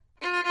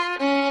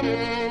Welcome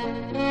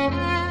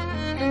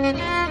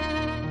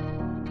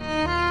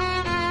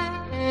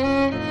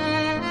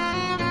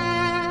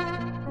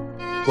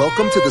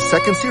to the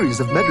second series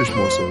of Medrash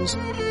Morsels,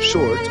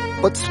 short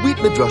but sweet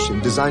midrashim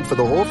designed for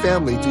the whole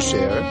family to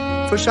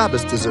share for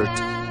Shabbos dessert.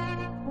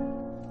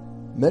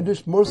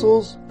 Medrash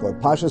Morsels for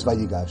Parshas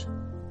Vayigash.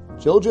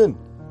 Children,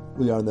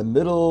 we are in the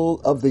middle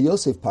of the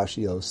Yosef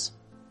Parshios.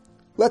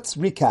 Let's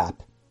recap.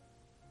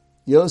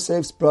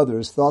 Yosef's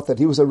brothers thought that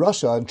he was a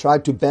rasha and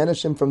tried to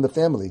banish him from the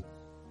family.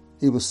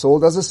 He was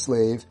sold as a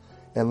slave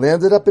and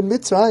landed up in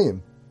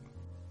Mitzrayim.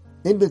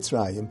 In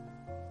Mitzrayim,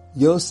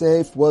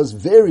 Yosef was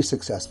very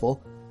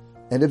successful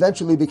and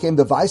eventually became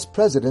the vice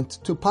president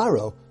to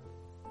Paro.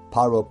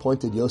 Paro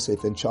appointed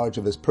Yosef in charge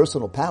of his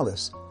personal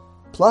palace.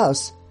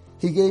 Plus,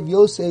 he gave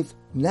Yosef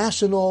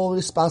national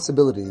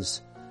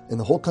responsibilities in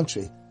the whole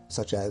country,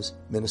 such as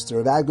Minister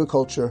of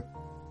Agriculture,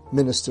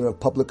 Minister of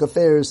Public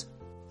Affairs,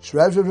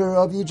 Treasurer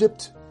of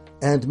Egypt,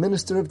 and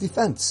Minister of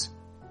Defense.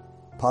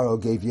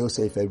 Paro gave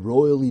Yosef a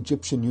royal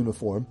Egyptian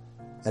uniform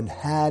and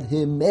had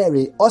him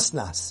marry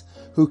Osnas,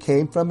 who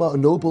came from a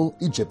noble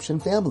Egyptian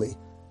family.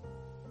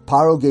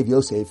 Paro gave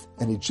Yosef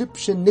an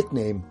Egyptian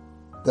nickname,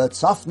 the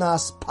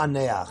Tzafnas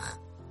Paneach.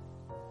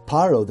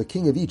 Paro, the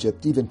king of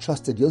Egypt, even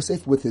trusted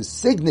Yosef with his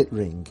signet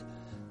ring.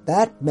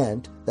 That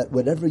meant that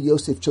whatever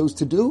Yosef chose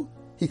to do,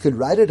 he could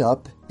write it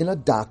up in a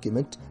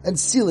document and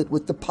seal it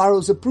with the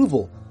Paro's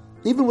approval,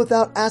 even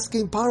without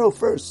asking Paro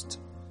first.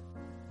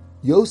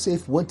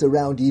 Yosef went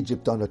around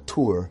Egypt on a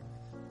tour.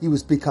 He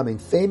was becoming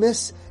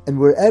famous, and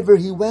wherever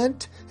he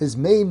went, his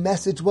main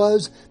message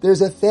was,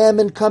 "There's a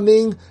famine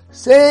coming,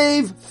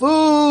 save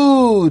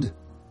food!"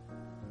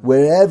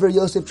 Wherever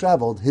Yosef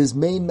traveled, his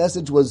main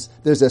message was,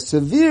 "There's a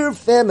severe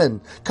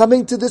famine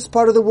coming to this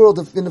part of the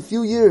world in a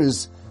few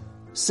years.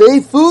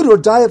 Save food or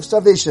die of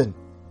starvation."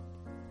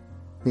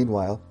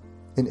 Meanwhile,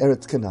 in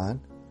Eretz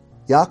Canaan,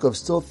 Yaakov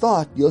still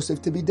thought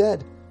Yosef to be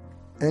dead.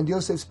 And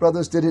Yosef's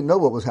brothers didn't know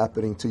what was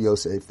happening to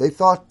Yosef. They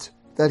thought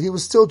that he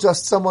was still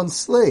just someone's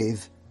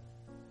slave.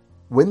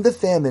 When the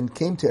famine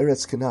came to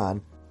Eretz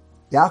Canaan,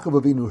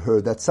 Yaakov Avinu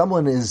heard that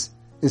someone is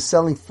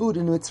selling food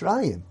in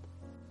Mitzrayim.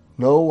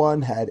 No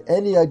one had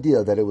any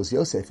idea that it was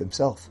Yosef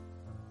himself.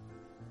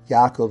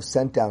 Yaakov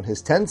sent down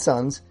his 10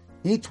 sons,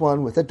 each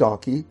one with a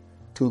donkey,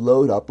 to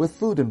load up with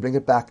food and bring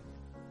it back.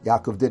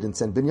 Yaakov didn't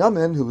send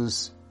Binyamin, who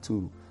was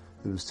too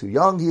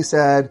young, he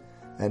said,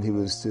 and he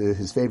was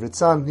his favorite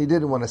son. He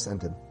didn't want to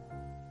send him.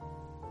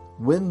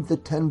 When the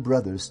 10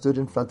 brothers stood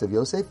in front of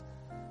Yosef,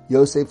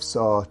 Yosef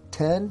saw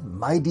 10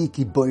 mighty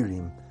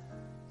giborim.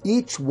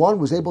 Each one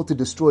was able to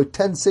destroy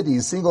 10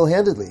 cities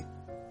single-handedly.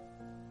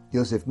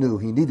 Yosef knew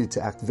he needed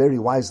to act very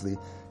wisely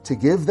to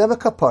give them a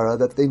kapara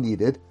that they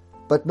needed,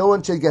 but no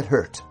one should get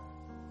hurt.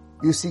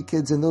 You see,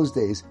 kids, in those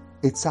days,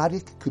 a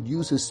tzaddik could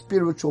use his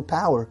spiritual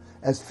power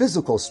as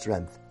physical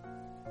strength.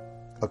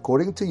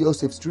 According to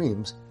Yosef's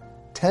dreams,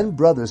 10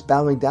 brothers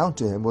bowing down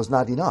to him was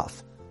not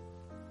enough.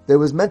 There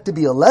was meant to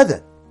be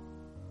 11.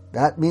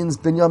 That means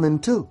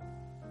Binyamin too.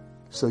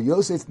 So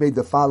Yosef made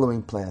the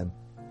following plan.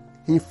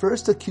 He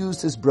first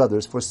accused his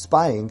brothers for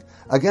spying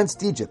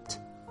against Egypt,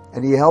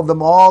 and he held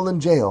them all in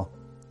jail.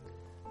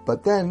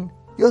 But then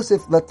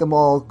Yosef let them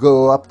all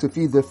go up to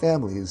feed their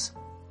families,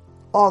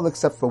 all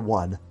except for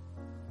one.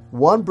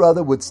 One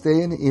brother would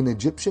stay in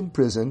Egyptian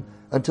prison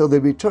until they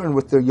return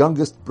with their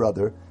youngest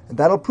brother, and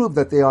that'll prove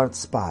that they aren't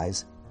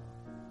spies.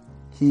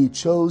 He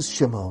chose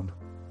Shimon.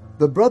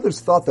 The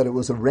brothers thought that it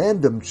was a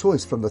random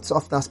choice from the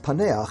Tzafnas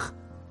Paneach,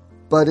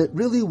 but it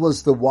really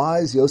was the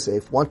wise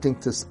Yosef wanting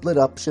to split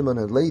up Shimon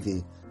and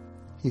Levi.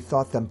 He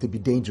thought them to be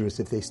dangerous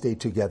if they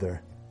stayed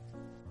together.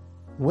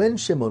 When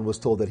Shimon was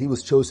told that he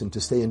was chosen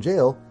to stay in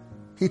jail,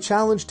 he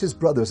challenged his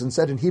brothers and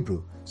said in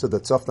Hebrew, so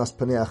that Tzafnas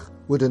Paneach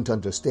wouldn't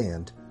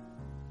understand.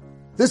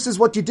 "This is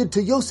what you did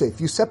to Yosef.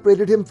 You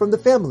separated him from the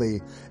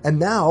family. And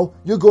now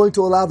you're going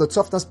to allow the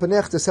Tzafnas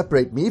Paneach to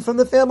separate me from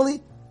the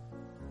family?"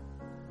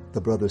 The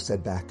brothers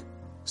said back,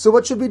 "So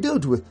what should we do?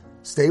 Do we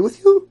stay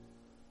with you?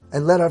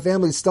 And let our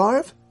family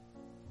starve?"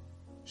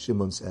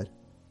 Shimon said,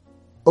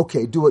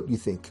 "Okay, do what you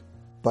think.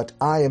 But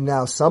I am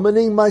now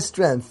summoning my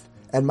strength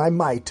and my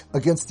might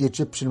against the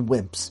Egyptian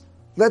wimps.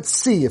 Let's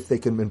see if they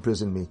can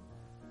imprison me."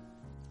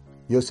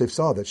 Yosef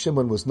saw that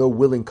Shimon was no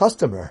willing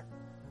customer.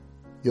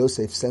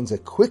 Yosef sends a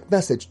quick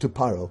message to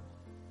Paro.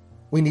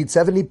 "We need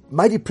 70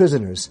 mighty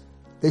prisoners.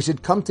 They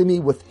should come to me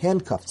with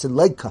handcuffs and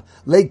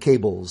leg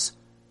cables.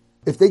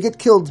 If they get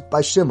killed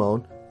by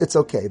Shimon, it's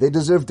okay. They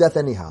deserve death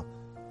anyhow."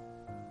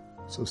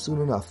 So soon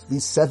enough,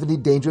 these 70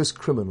 dangerous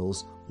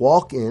criminals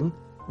walk in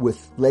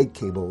with leg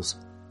cables,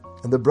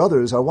 and the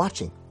brothers are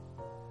watching.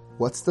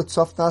 What's the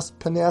Tzafnas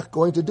Paneach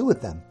going to do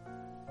with them?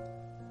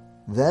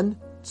 Then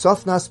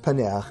Tzafnas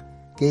Paneach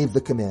gave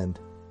the command,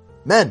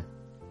 "Men,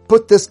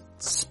 put this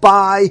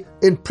spy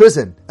in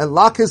prison and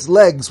lock his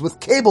legs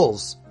with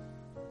cables."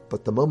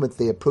 But the moment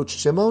they approached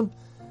Shimon,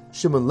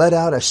 Shimon let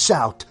out a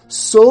shout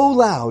so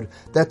loud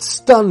that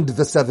stunned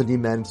the 70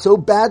 men so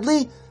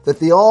badly that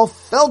they all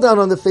fell down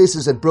on their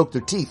faces and broke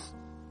their teeth.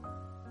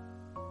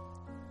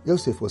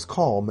 Yosef was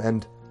calm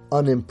and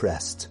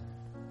unimpressed.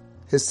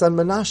 his son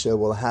Menashe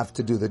will have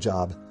to do the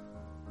job.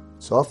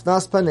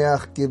 Tzofnas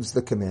Paneach gives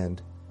the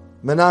command,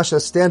 Menashe,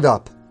 stand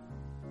up.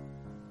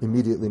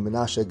 Immediately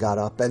Menashe got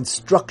up and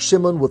struck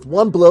Shimon with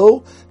one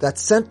blow that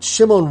sent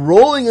Shimon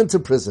rolling into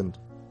prison.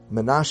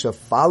 Menashe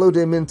followed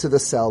him into the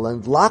cell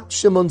and locked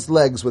Shimon's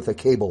legs with a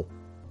cable.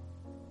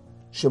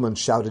 Shimon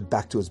shouted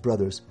back to his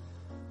brothers,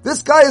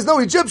 "This guy is no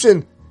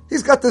Egyptian!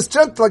 He's got the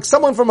strength like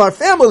someone from our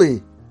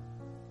family!"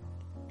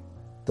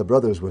 The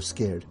brothers were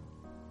scared.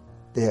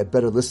 They had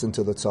better listen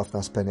to the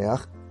Tzofnas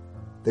Paneach.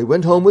 They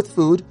went home with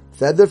food,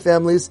 fed their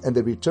families, and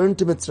they returned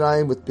to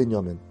Mitzrayim with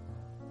Binyamin.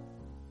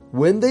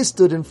 When they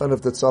stood in front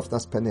of the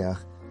Tzofnas Paneach,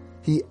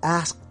 he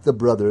asked the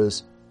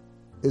brothers,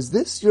 "Is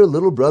this your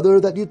little brother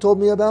that you told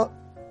me about?"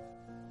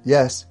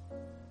 "Yes."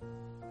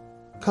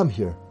 "Come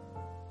here.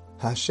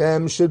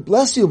 Hashem should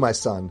bless you, my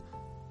son.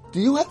 Do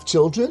you have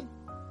children?"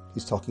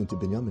 He's talking to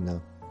Binyamin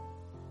now.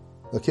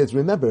 The kids,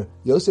 remember,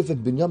 Yosef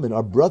and Binyamin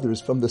are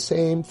brothers from the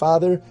same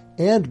father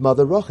and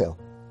mother Rachel.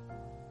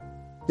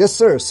 "Yes,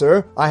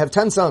 sir, I have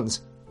 10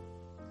 sons.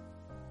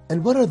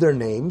 "And what are their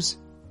names?"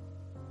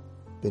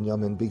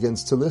 Binyamin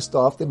begins to list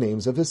off the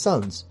names of his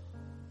sons.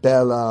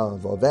 Bela,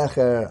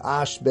 Vovecher,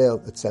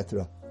 Ashbel,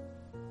 etc.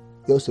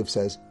 Yosef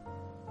says,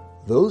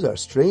 "Those are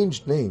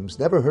strange names,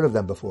 never heard of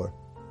them before.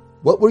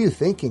 What were you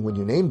thinking when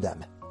you named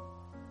them?"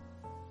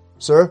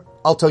 "Sir,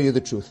 I'll tell you the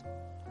truth.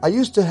 I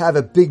used to have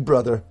a big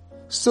brother,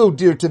 so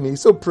dear to me,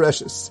 so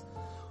precious.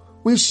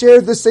 We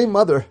shared the same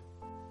mother,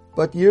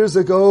 but years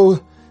ago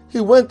he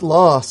went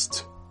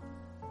lost.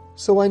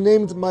 So I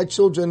named my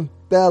children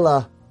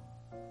Bela,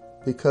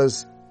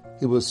 because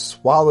he was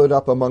swallowed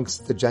up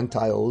amongst the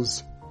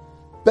Gentiles.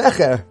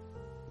 Becher,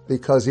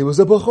 because he was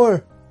a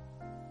Bechor.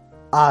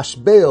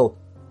 Ashbel,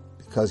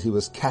 because he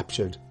was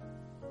captured.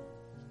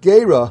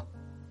 Gera,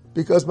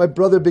 because my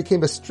brother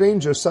became a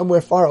stranger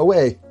somewhere far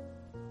away."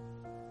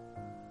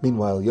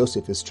 Meanwhile,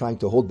 Yosef is trying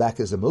to hold back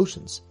his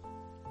emotions.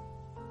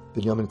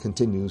 Binyamin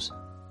continues,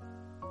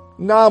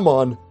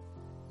 "Naaman,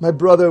 my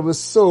brother was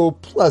so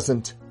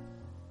pleasant.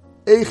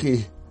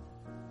 Echi,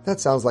 that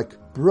sounds like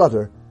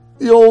brother,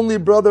 the only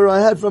brother I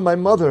had from my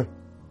mother.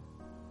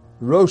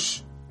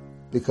 Rosh,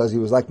 because he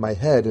was like my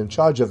head in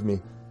charge of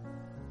me.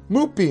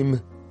 Mupim,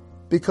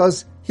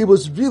 because he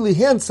was really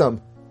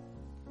handsome.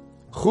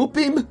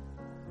 Chupim,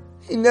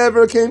 he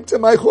never came to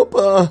my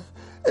chuppah,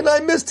 and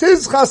I missed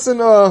his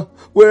chasana,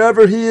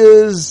 wherever he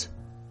is."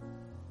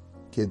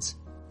 Kids,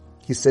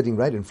 he's sitting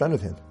right in front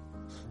of him.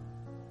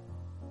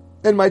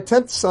 "And my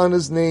 10th son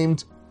is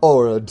named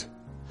Orad,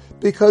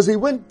 because he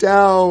went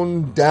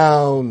down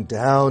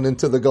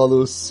into the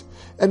galus,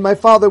 and my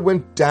father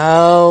went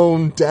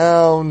down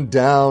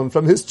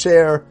from his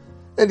chair,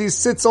 and he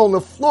sits on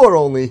the floor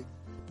only,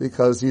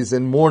 because he's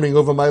in mourning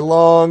over my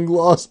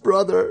long-lost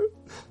brother.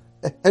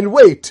 And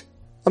wait,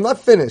 I'm not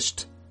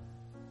finished."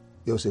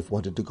 Yosef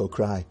wanted to go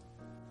cry.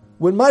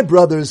 "When my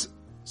brothers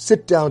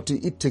sit down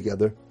to eat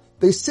together,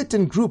 they sit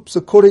in groups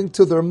according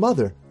to their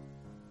mother.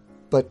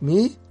 But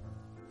me,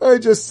 I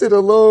just sit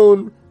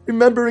alone,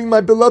 remembering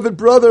my beloved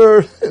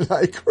brother, and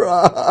I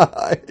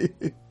cry."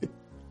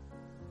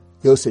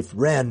 Yosef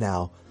ran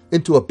now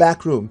into a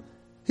back room.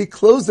 He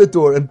closed the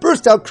door and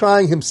burst out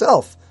crying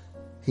himself.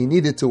 He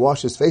needed to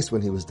wash his face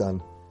when he was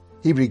done.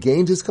 He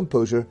regained his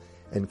composure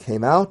and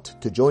came out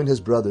to join his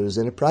brothers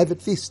in a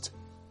private feast.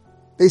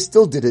 They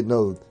still didn't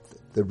know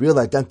the real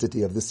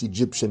identity of this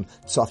Egyptian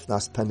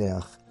Tzofnas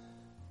Paneach.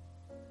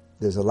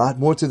 There's a lot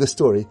more to the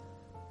story,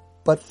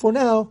 but for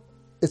now,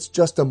 it's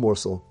just a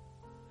morsel.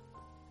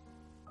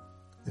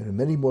 There are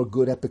many more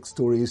good epic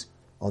stories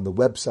on the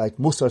website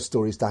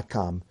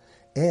musarstories.com,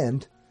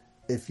 and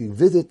if you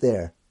visit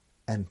there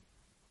and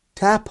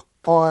tap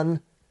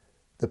on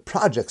the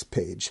projects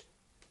page,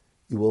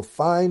 you will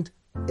find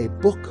a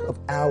book of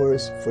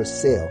hours for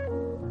sale,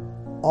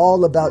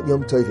 all about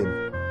Yom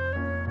Tovim.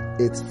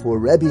 It's for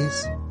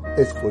Rebbes,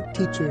 it's for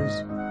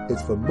teachers,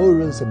 it's for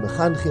Moras and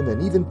Mechanchim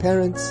and even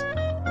parents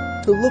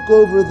to look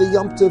over the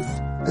Yom Tov,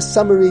 a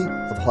summary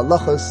of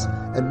halachas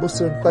and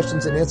Musar and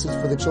questions and answers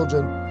for the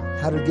children,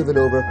 how to give it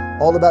over,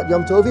 all about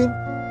Yom Tovim,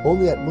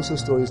 only at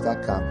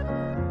musarstories.com.